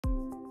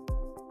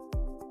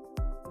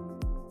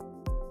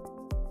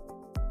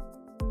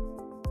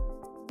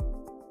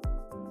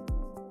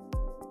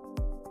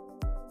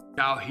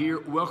Out here,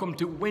 welcome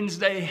to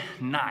Wednesday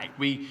night.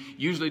 We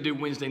usually do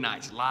Wednesday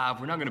nights live.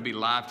 We're not going to be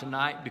live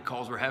tonight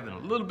because we're having a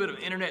little bit of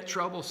internet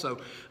trouble. So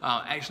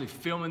actually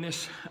filming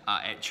this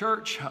at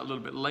church a little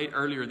bit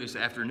earlier this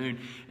afternoon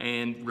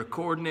and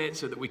recording it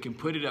so that we can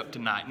put it up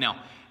tonight.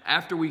 Now,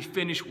 after we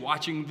finish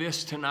watching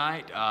this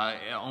tonight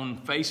on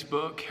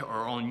Facebook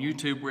or on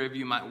YouTube, wherever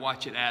you might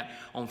watch it at,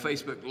 on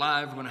Facebook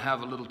Live, we're going to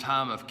have a little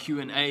time of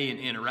Q&A and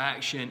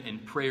interaction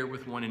and prayer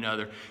with one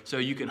another, so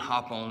you can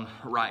hop on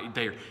right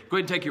there. Go ahead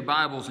and take your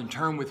Bibles and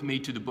turn with me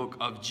to the book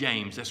of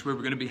James. That's where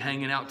we're going to be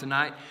hanging out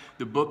tonight,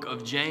 the book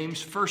of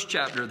James, first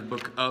chapter of the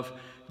book of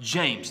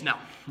James. Now,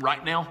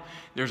 right now,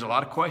 there's a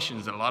lot of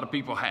questions that a lot of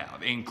people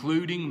have,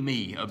 including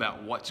me,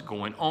 about what's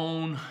going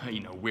on.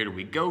 Where do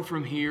we go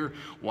from here?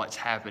 What's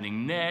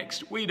happening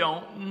next? We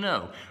don't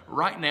know.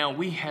 Right now,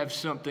 we have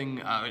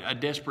something, a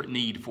desperate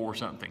need for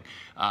something.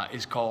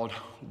 It's called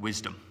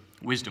wisdom.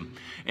 Wisdom.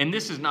 And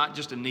this is not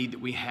just a need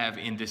that we have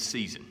in this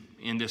season,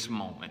 in this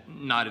moment.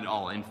 Not at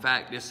all. In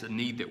fact, it's a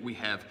need that we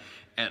have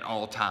at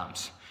all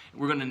times.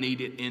 We're going to need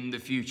it in the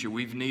future.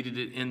 We've needed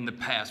it in the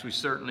past. We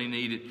certainly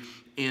need it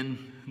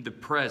in the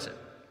present.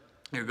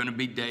 There are going to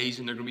be days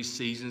and there are going to be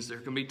seasons. There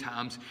are going to be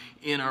times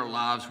in our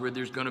lives where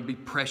there's going to be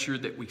pressure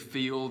that we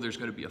feel. There's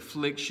going to be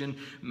affliction,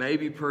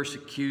 maybe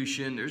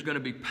persecution. There's going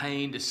to be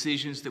pain,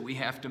 decisions that we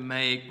have to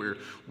make where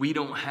we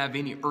don't have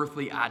any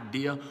earthly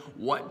idea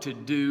what to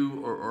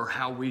do or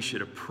how we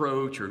should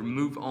approach or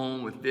move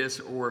on with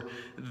this or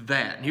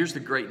that. And here's the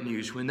great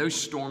news. When those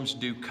storms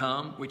do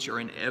come, which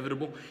are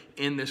inevitable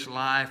in this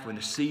life, when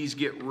the seas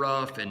get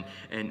rough and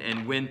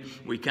when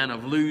we kind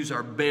of lose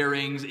our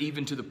bearings,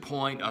 even to the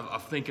point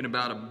of thinking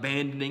about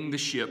abandoning the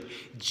ship,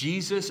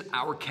 Jesus,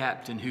 our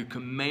captain, who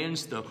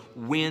commands the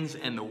winds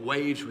and the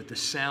waves with the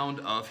sound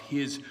of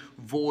his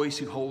voice,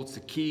 who holds the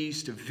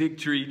keys to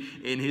victory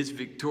in his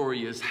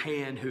victorious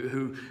hand,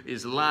 who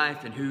is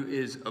life and who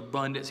is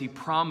abundance, he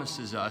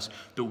promises us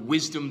the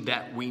wisdom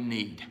that we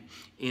need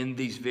in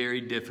these very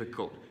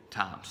difficult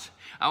times.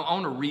 I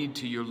want to read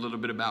to you a little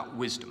bit about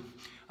wisdom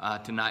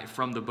tonight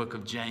from the book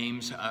of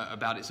James,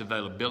 about its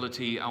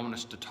availability. I want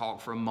us to talk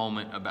for a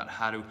moment about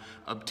how to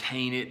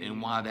obtain it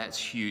and why that's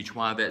huge,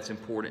 why that's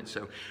important.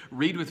 So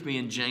read with me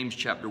in James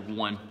chapter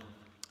 1,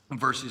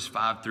 verses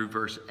 5 through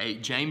verse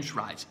 8. James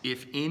writes,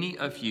 "If any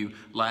of you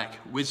lack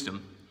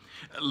wisdom,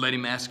 let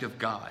him ask of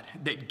God,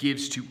 that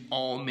gives to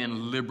all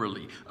men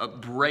liberally,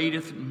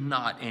 upbraideth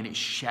not, and it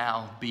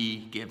shall be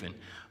given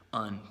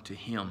unto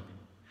him.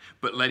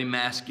 But let him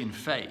ask in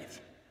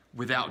faith,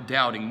 without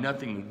doubting,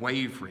 nothing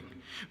wavering.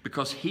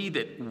 Because he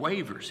that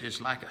wavers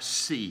is like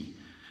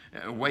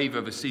a wave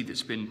of a sea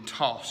that's been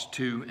tossed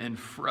to and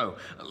fro.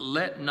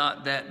 Let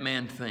not that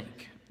man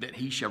think that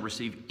he shall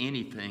receive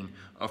anything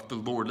of the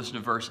Lord." Listen to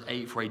verse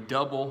 8. "For a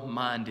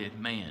double-minded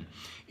man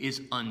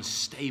is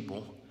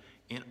unstable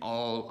in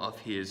all of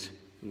his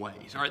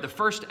ways." All right, the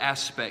first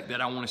aspect that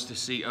I want us to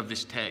see of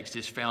this text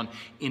is found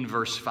in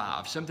verse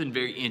 5. Something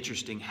very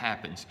interesting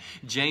happens.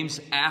 James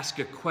asks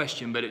a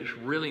question, but it's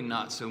really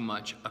not so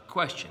much a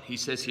question. He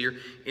says here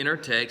in our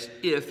text,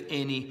 "If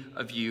any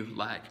of you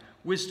lack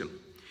wisdom."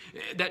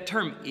 That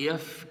term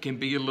 "if" can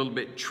be a little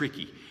bit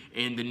tricky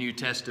in the New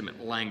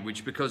Testament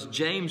language, because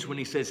James, when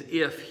he says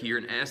 "if" here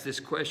and asks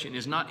this question,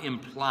 is not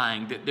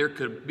implying that there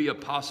could be a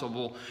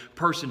possible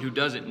person who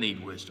doesn't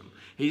need wisdom.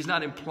 He's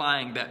not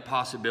implying that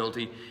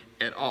possibility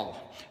at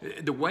all.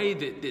 The way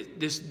that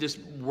this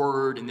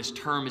word and this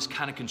term is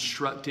kind of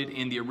constructed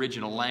in the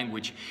original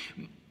language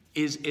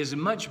is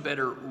much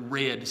better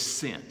read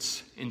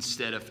 "since"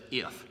 instead of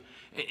 "if."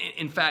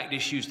 In fact,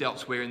 it's used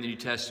elsewhere in the New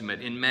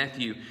Testament. In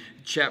Matthew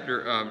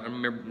chapter, I don't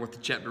remember what the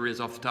chapter is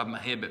off the top of my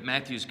head, but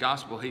Matthew's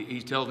gospel,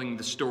 he's telling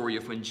the story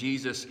of when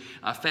Jesus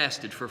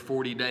fasted for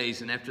 40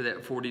 days. And after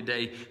that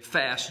 40-day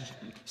fast,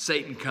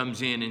 Satan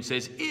comes in and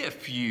says,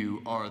 "If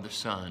you are the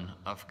Son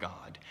of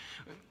God."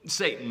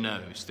 Satan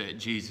knows that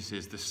Jesus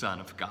is the Son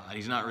of God.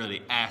 He's not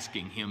really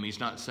asking him. He's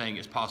not saying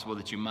it's possible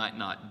that you might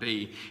not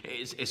be.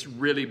 It's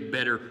really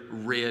better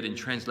read and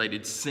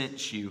translated,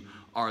 "since you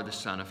are the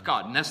Son of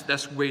God." And that's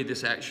the way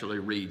this actually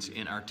reads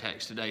in our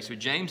text today. So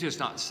James is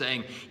not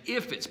saying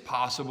if it's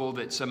possible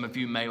that some of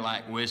you may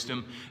lack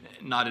wisdom.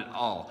 Not at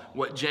all.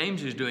 What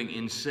James is doing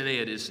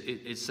instead is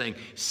saying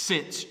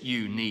since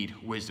you need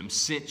wisdom,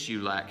 since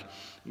you lack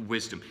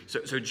wisdom.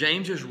 So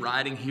James is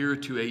writing here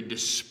to a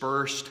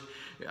dispersed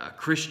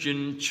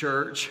Christian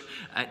church,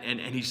 and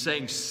he's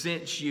saying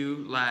since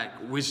you lack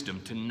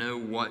wisdom, to know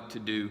what to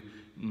do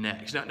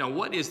next. Now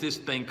what is this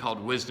thing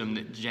called wisdom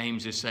that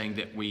James is saying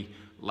that we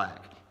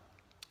lack?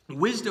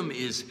 Wisdom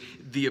is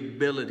the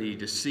ability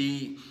to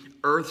see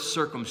earth's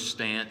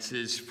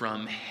circumstances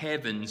from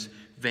heaven's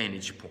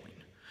vantage point.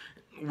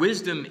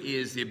 Wisdom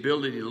is the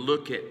ability to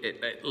look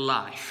at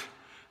life,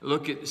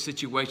 look at the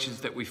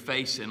situations that we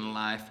face in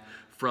life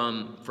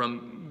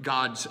from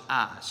God's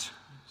eyes,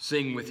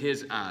 seeing with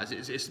his eyes.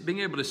 It's being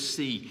able to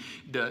see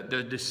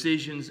the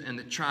decisions and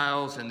the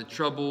trials and the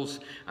troubles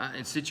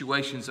and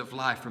situations of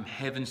life from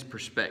heaven's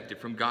perspective,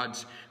 from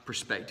God's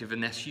perspective,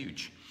 and that's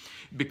huge.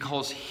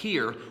 Because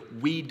here,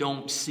 we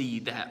don't see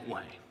that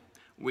way.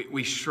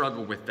 We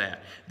struggle with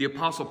that. The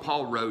Apostle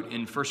Paul wrote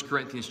in 1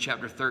 Corinthians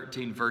chapter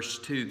 13, verse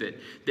 2,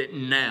 that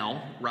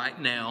now, right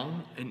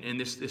now, in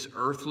this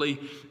earthly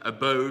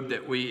abode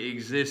that we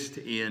exist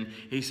in,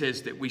 he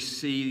says that we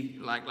see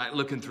like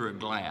looking through a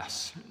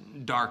glass,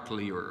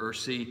 darkly or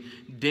see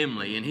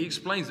dimly. And he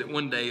explains that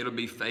one day it'll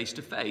be face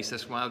to face.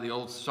 That's why the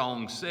old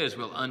song says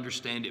we'll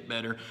understand it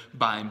better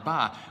by and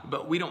by.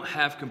 But we don't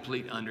have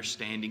complete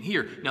understanding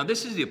here. Now,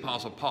 this is the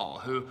Apostle Paul,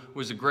 who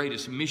was the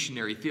greatest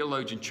missionary,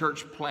 theologian,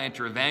 church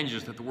planter,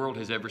 evangelist that the world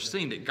has ever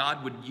seen, that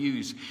God would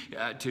use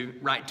to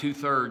write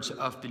 2/3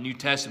 of the New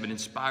Testament,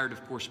 inspired,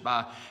 of course,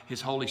 by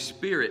his Holy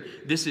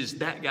Spirit. This is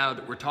that guy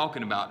that we're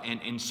talking about.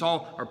 And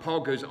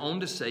Paul goes on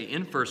to say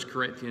in 1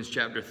 Corinthians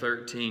chapter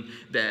 13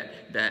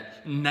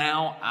 that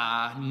now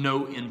I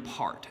know in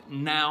part.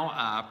 Now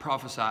I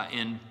prophesy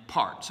in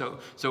part.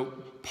 So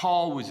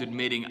Paul was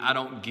admitting, I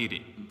don't get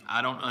it.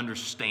 I don't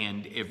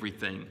understand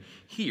everything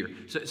here.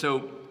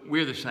 So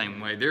we're the same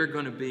way. There are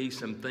going to be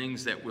some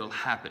things that will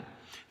happen,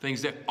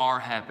 things that are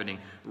happening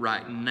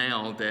right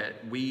now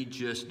that we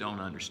just don't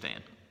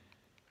understand.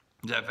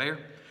 Is that fair?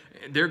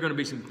 There are going to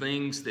be some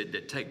things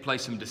that take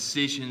place, some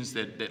decisions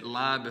that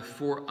lie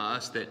before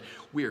us that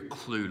we are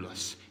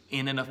clueless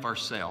in and of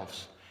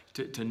ourselves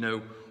to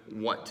know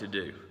what to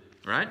do,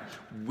 right?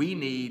 We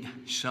need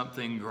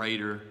something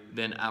greater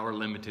than our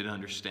limited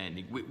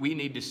understanding. We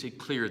need to see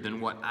clearer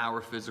than what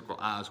our physical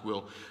eyes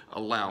will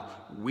allow.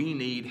 We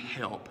need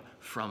help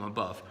from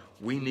above.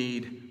 We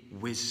need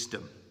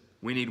wisdom.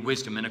 We need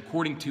wisdom. And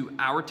according to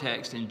our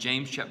text in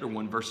James chapter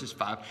 1, verses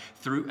 5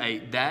 through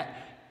 8,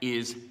 that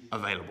is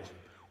available.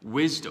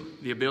 Wisdom,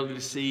 the ability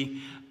to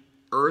see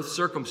earth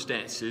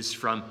circumstances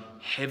from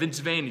heaven's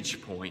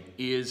vantage point,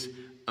 is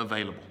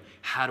available.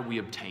 How do we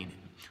obtain it?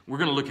 We're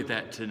going to look at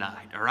that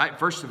tonight, all right?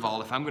 First of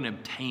all, if I'm going to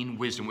obtain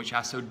wisdom, which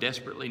I so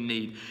desperately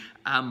need,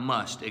 I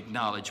must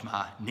acknowledge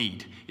my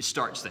need. It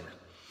starts there.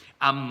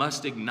 I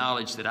must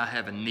acknowledge that I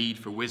have a need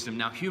for wisdom.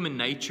 Now, human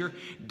nature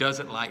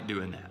doesn't like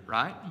doing that,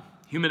 right?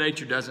 Human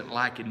nature doesn't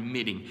like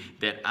admitting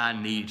that I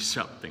need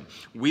something.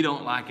 We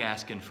don't like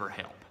asking for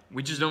help.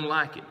 We just don't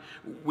like it.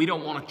 We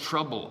don't want to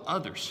trouble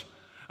others.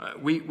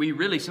 We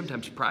really,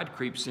 sometimes pride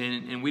creeps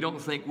in and we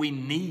don't think we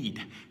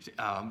need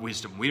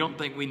wisdom. We don't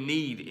think we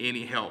need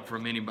any help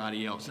from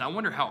anybody else. And I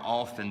wonder how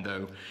often,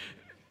 though,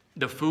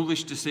 the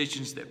foolish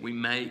decisions that we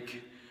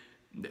make,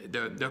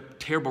 the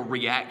terrible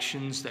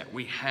reactions that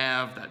we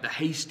have, the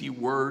hasty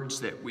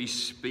words that we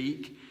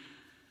speak,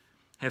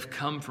 have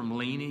come from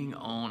leaning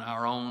on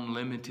our own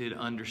limited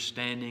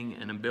understanding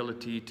and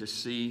ability to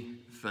see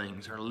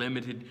things, our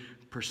limited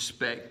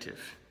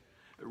perspective,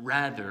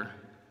 rather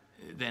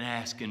than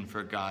asking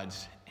for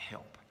God's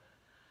help.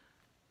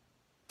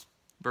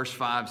 Verse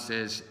 5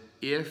 says,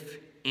 if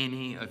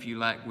any of you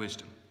lack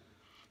wisdom,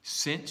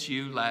 since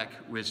you lack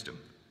wisdom,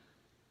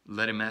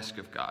 let him ask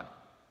of God.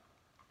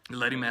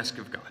 Let him ask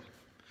of God.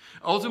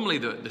 Ultimately,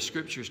 the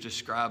scriptures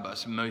describe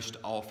us most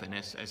often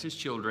as his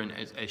children,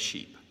 as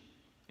sheep.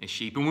 As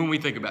sheep. And when we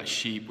think about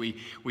sheep,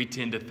 we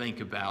tend to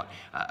think about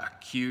a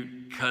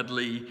cute,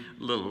 cuddly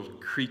little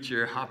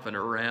creature hopping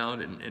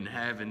around and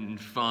having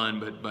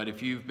fun. But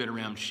if you've been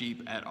around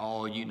sheep at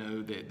all, you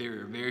know that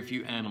there are very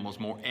few animals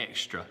more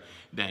extra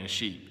than a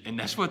sheep. And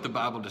that's what the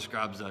Bible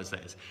describes us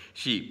as,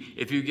 sheep.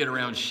 If you get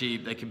around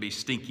sheep, they can be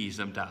stinky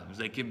sometimes.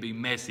 They can be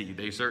messy.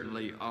 They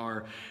certainly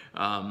are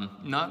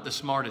not the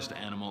smartest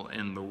animal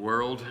in the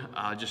world,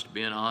 just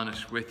being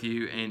honest with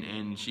you.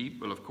 And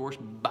sheep will, of course,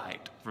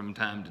 bite from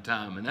time to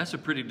time. And that's a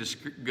pretty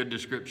good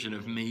description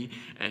of me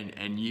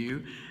and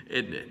you,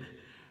 isn't it?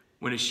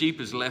 When a sheep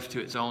is left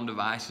to its own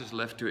devices,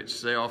 left to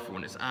itself,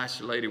 when it's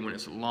isolated, when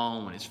it's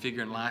alone, when it's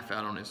figuring life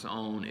out on its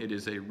own, it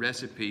is a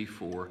recipe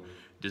for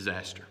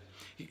disaster.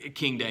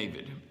 King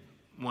David,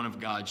 one of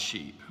God's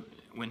sheep,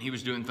 when he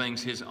was doing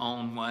things his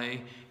own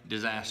way,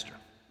 disaster.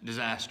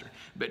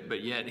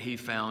 But yet he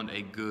found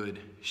a good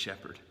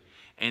shepherd.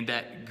 And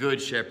that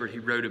good shepherd he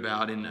wrote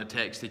about in a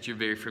text that you're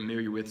very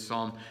familiar with,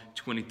 Psalm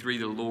 23,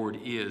 the Lord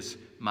is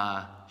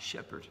my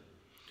shepherd,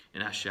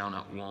 and I shall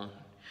not want.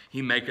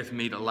 He maketh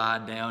me to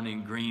lie down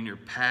in greener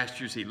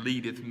pastures. He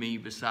leadeth me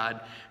beside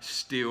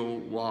still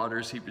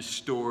waters. He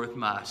restoreth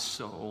my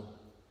soul.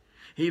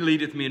 He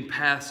leadeth me in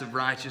paths of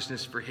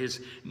righteousness for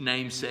his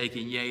name's sake.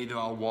 And yea, though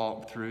I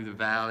walk through the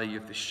valley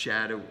of the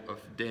shadow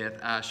of death,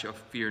 I shall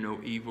fear no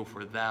evil,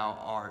 for thou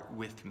art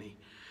with me.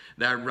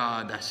 Thy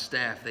rod, thy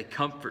staff, they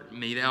comfort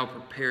me. Thou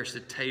preparest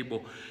a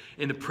table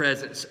in the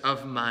presence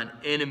of mine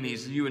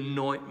enemies. You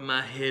anoint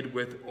my head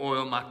with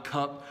oil. My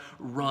cup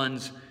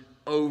runs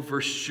over.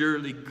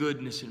 Surely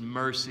goodness and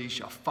mercy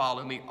shall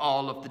follow me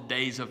all of the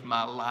days of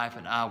my life,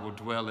 and I will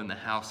dwell in the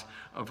house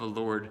of the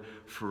Lord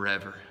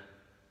forever.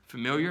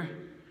 Familiar?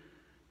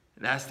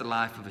 That's the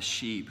life of a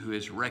sheep who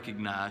has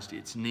recognized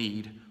its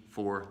need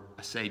for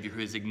a Savior, who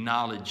has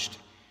acknowledged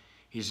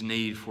his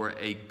need for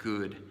a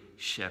good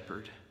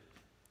shepherd.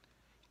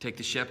 Take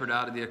the shepherd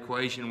out of the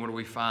equation, what do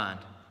we find?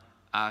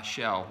 I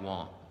shall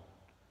want.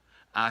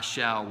 I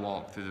shall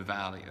walk through the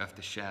valley of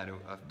the shadow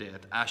of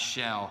death. I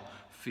shall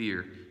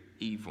fear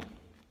evil.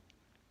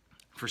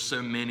 For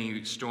so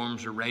many,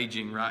 storms are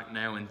raging right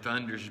now, and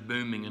thunder's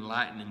booming, and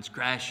lightning's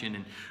crashing,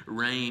 and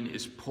rain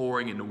is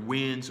pouring, and the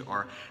winds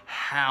are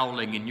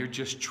howling, and you're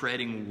just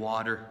treading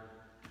water,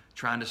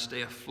 trying to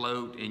stay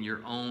afloat in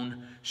your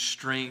own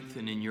strength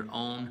and in your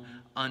own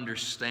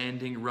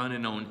understanding,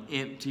 running on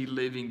empty,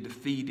 living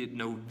defeated,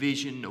 no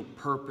vision, no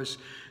purpose,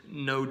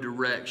 no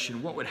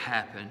direction. What would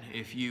happen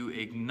if you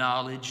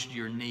acknowledged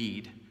your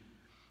need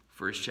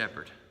for a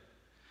shepherd?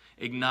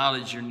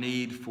 Acknowledge your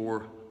need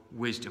for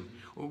wisdom.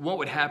 What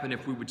would happen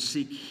if we would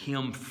seek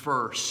Him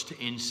first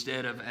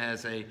instead of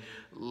as a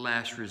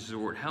last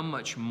resort? How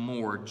much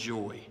more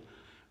joy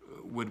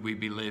would we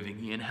be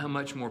living in? How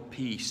much more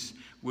peace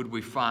would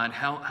we find?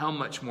 How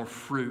much more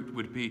fruit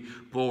would be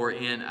bore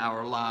in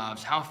our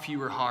lives? How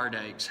fewer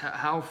heartaches?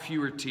 How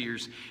fewer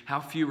tears?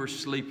 How fewer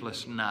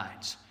sleepless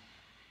nights?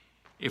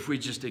 If we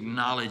just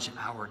acknowledge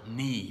our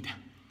need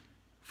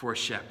for a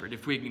shepherd,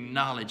 if we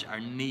acknowledge our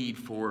need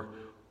for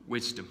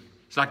wisdom.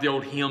 It's like the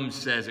old hymn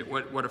says it,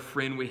 what a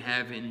friend we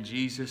have in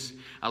Jesus.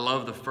 I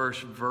love the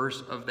first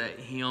verse of that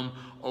hymn.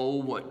 Oh,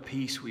 what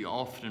peace we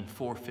often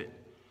forfeit.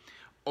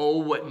 Oh,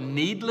 what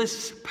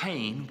needless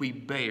pain we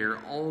bear,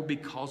 all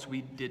because we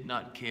did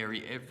not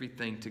carry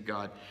everything to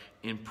God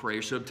in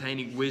prayer. So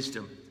obtaining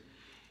wisdom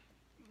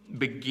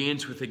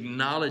begins with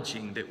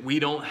acknowledging that we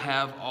don't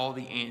have all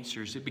the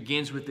answers. It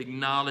begins with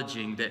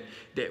acknowledging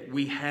that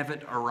we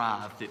haven't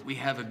arrived, that we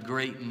have a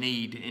great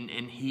need, and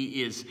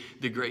He is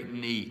the great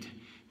need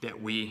that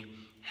we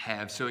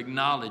have. So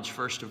acknowledge,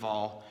 first of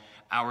all,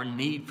 our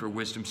need for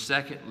wisdom.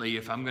 Secondly,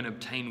 if I'm going to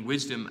obtain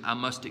wisdom, I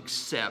must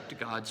accept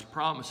God's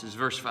promises.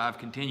 Verse 5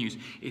 continues,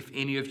 if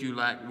any of you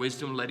lack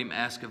wisdom, let him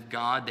ask of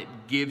God that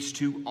gives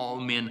to all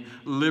men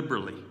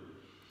liberally.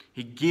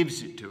 He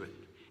gives it to it.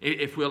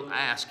 If we'll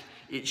ask,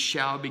 it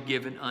shall be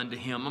given unto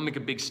him. I'll make a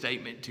big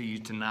statement to you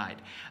tonight.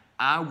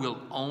 I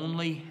will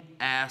only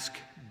ask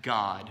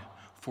God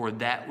for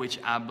that which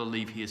I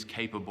believe He is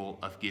capable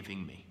of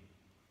giving me.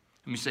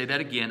 Let me say that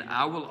again.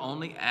 I will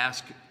only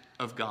ask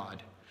of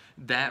God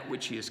that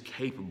which He is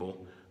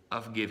capable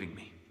of giving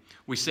me.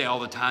 We say all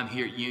the time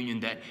here at Union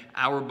that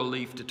our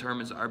belief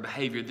determines our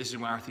behavior. This is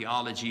why our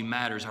theology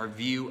matters, our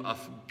view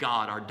of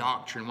God, our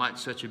doctrine, why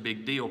it's such a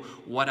big deal.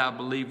 What I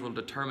believe will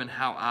determine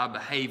how I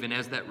behave. And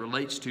as that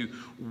relates to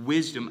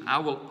wisdom, I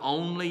will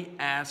only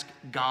ask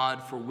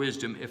God for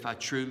wisdom if I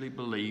truly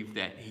believe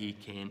that He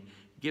can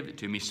give it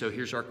to me. So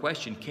here's our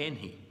question. Can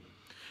He?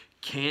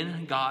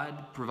 Can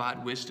God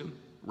provide wisdom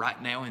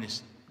right now in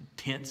this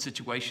tense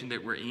situation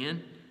that we're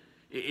in?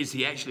 Is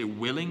He actually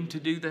willing to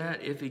do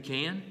that if He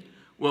can?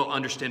 Well,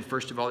 understand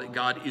first of all that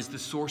God is the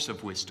source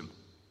of wisdom.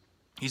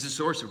 He's the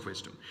source of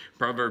wisdom.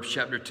 Proverbs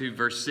chapter 2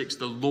 verse 6,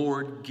 the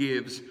Lord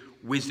gives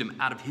wisdom.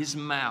 Out of His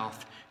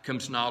mouth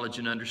comes knowledge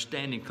and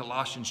understanding.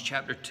 Colossians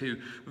chapter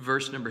 2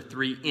 verse number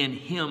 3, in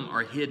Him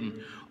are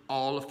hidden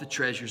all of the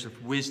treasures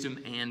of wisdom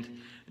and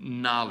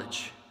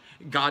knowledge.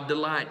 God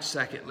delights,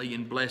 secondly,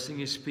 in blessing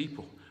His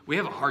people. We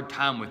have a hard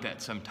time with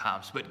that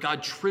sometimes, but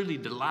God truly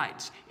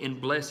delights in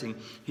blessing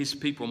His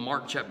people.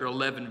 Mark chapter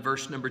 11,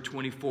 verse number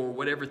 24,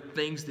 whatever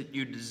things that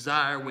you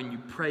desire when you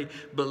pray,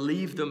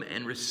 believe them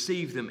and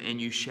receive them, and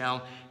you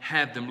shall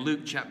have them.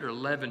 Luke chapter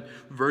 11,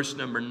 verse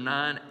number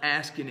 9,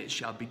 ask and it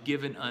shall be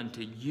given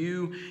unto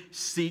you.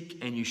 Seek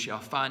and you shall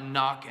find.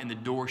 Knock and the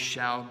door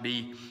shall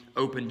be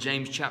open.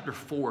 James chapter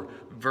 4,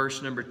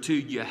 verse number 2,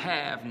 you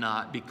have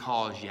not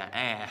because you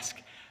ask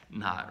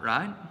not,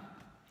 right?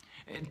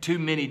 And too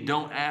many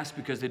don't ask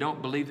because they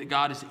don't believe that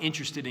God is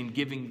interested in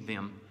giving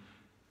them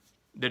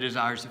the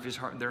desires of His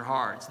heart, their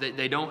hearts.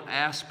 They don't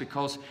ask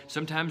because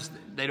sometimes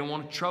they don't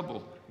want to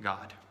trouble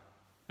God.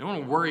 They don't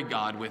want to worry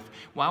God with,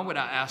 why would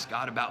I ask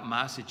God about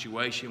my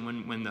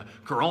situation when the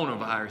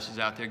coronavirus is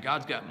out there?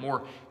 God's got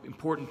more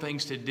important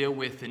things to deal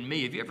with than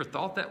me. Have you ever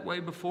thought that way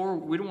before?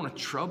 We don't want to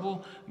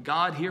trouble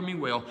God. Hear me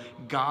well.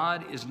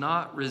 God is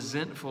not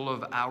resentful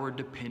of our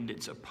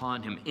dependence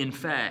upon Him. In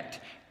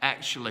fact,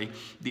 actually,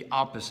 the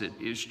opposite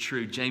is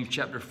true. James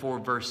chapter 4,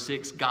 verse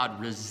 6, God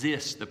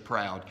resists the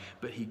proud,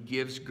 but He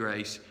gives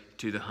grace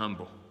to the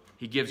humble.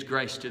 He gives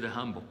grace to the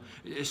humble.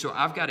 So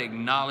I've got to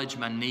acknowledge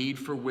my need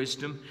for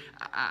wisdom.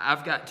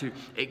 I've got to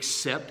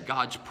accept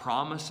God's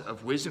promise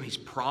of wisdom. He's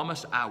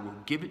promised, I will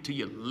give it to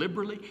you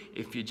liberally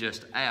if you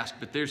just ask.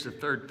 But there's the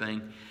third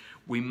thing.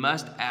 We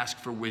must ask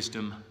for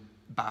wisdom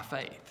by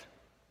faith.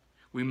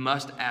 We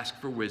must ask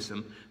for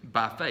wisdom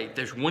by faith.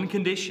 There's one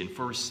condition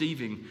for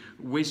receiving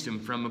wisdom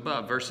from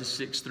above, verses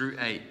 6 through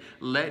 8.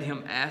 Let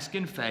him ask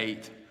in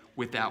faith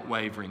without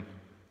wavering.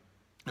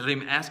 Let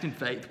him ask in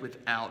faith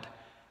without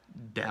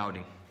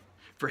doubting.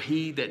 For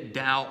he that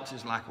doubts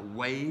is like a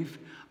wave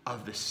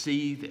of the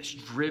sea that's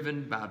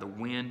driven by the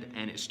wind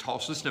and it's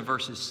tossed. Listen to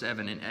verses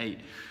 7 and 8.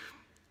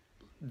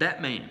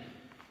 That man,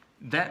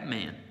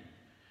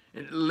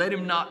 let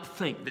him not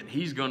think that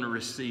he's going to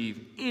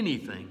receive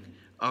anything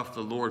of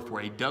the Lord,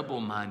 for a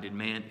double-minded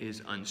man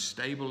is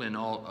unstable in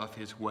all of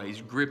his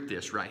ways. Grip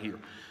this right here.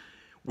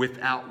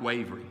 Without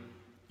wavering,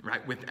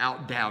 right?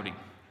 Without doubting.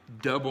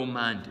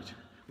 Double-minded.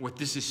 What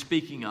this is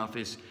speaking of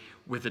is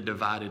with a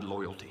divided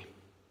loyalty.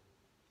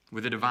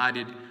 with a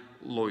divided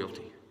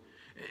loyalty.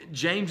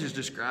 James is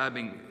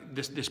describing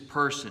this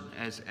person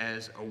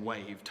as a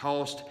wave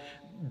tossed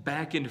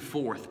back and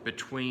forth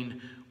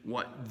between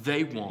what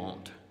they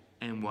want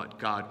and what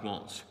God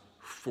wants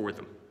for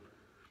them.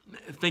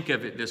 Think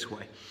of it this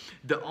way.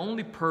 The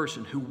only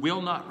person who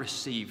will not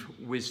receive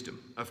wisdom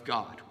of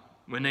God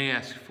when they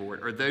ask for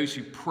it are those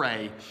who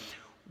pray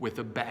with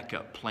a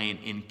backup plan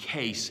in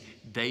case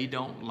they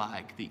don't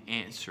like the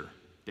answer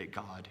that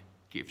God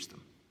gives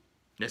them.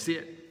 That's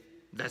it.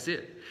 That's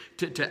it.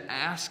 To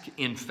ask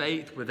in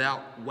faith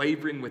without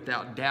wavering,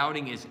 without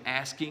doubting, is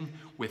asking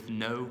with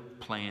no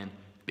plan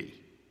B.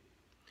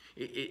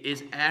 It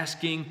is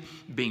asking,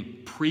 being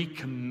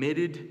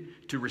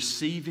pre-committed to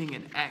receiving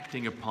and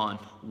acting upon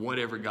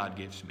whatever God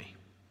gives me.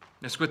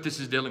 That's what this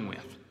is dealing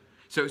with.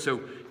 So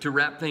to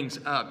wrap things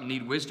up, you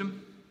need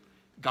wisdom?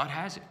 God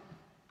has it.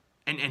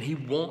 And He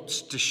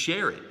wants to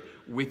share it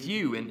with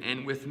you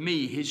and with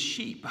me, His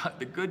sheep.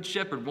 The Good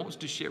Shepherd wants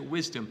to share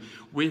wisdom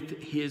with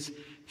His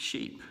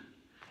sheep.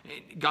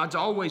 God's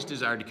always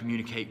desired to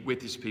communicate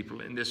with His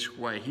people in this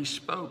way. He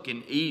spoke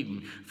in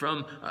Eden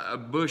from a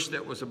bush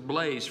that was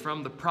ablaze,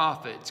 from the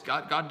prophets.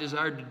 God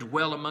desired to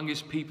dwell among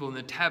His people in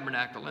the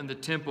tabernacle and the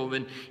temple.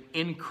 And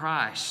in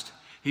Christ,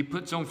 He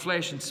puts on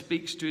flesh and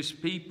speaks to His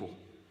people.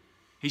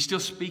 He's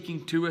still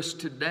speaking to us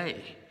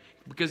today,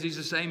 because He's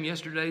the same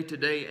yesterday,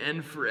 today,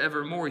 and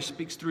forevermore. He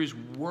speaks through His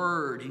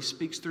Word. He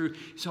speaks through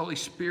His Holy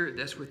Spirit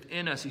that's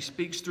within us. He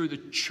speaks through the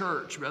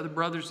church, other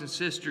brothers and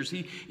sisters.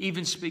 He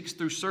even speaks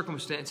through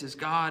circumstances.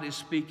 God is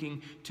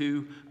speaking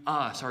to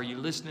us. Are you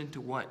listening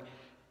to what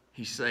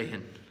He's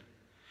saying?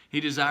 He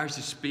desires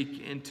to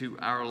speak into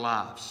our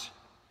lives,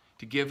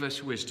 to give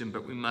us wisdom,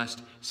 but we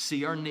must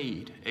see our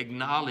need,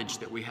 acknowledge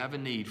that we have a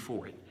need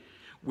for it.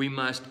 We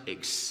must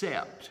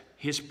accept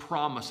His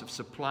promise of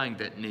supplying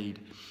that need,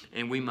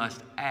 and we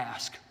must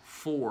ask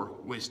for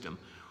wisdom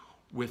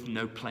with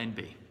no plan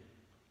B,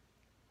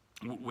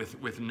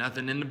 with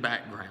nothing in the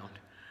background,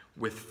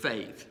 with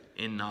faith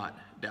and not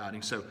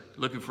doubting. So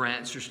looking for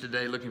answers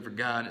today, looking for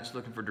guidance,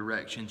 looking for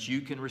directions,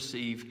 you can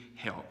receive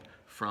help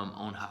from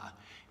on high.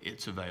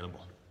 It's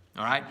available.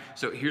 All right,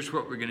 so here's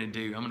what we're going to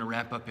do. I'm going to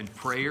wrap up in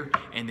prayer,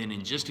 and then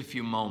in just a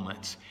few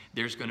moments,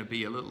 there's going to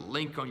be a little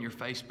link on your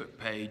Facebook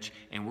page,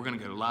 and we're going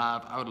to go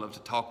live. I would love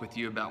to talk with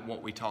you about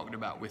what we talked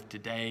about with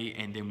today,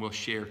 and then we'll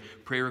share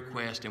prayer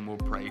requests, and we'll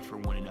pray for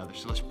one another.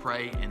 So let's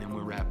pray, and then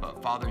we'll wrap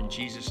up. Father, in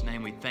Jesus'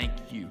 name, we thank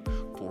you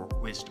for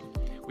wisdom.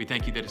 We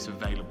thank you that it's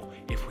available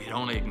if we'd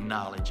only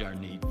acknowledge our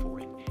need for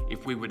it.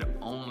 If we would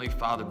only,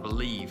 Father,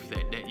 believe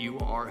that you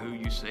are who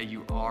you say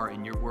you are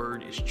and your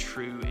word is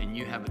true and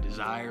you have a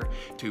desire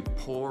to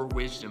pour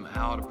wisdom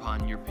out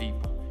upon your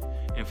people.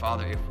 And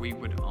Father, if we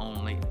would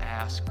only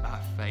ask by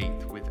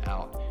faith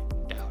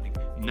without doubting.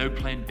 No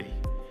plan B.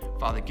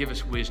 Father, give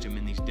us wisdom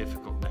in these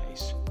difficult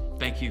days.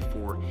 Thank you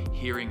for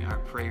hearing our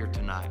prayer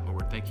tonight,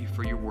 Lord. Thank you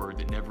for your word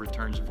that never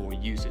returns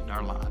void. Use it in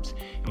our lives.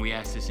 And we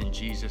ask this in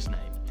Jesus'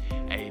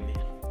 name.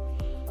 Amen.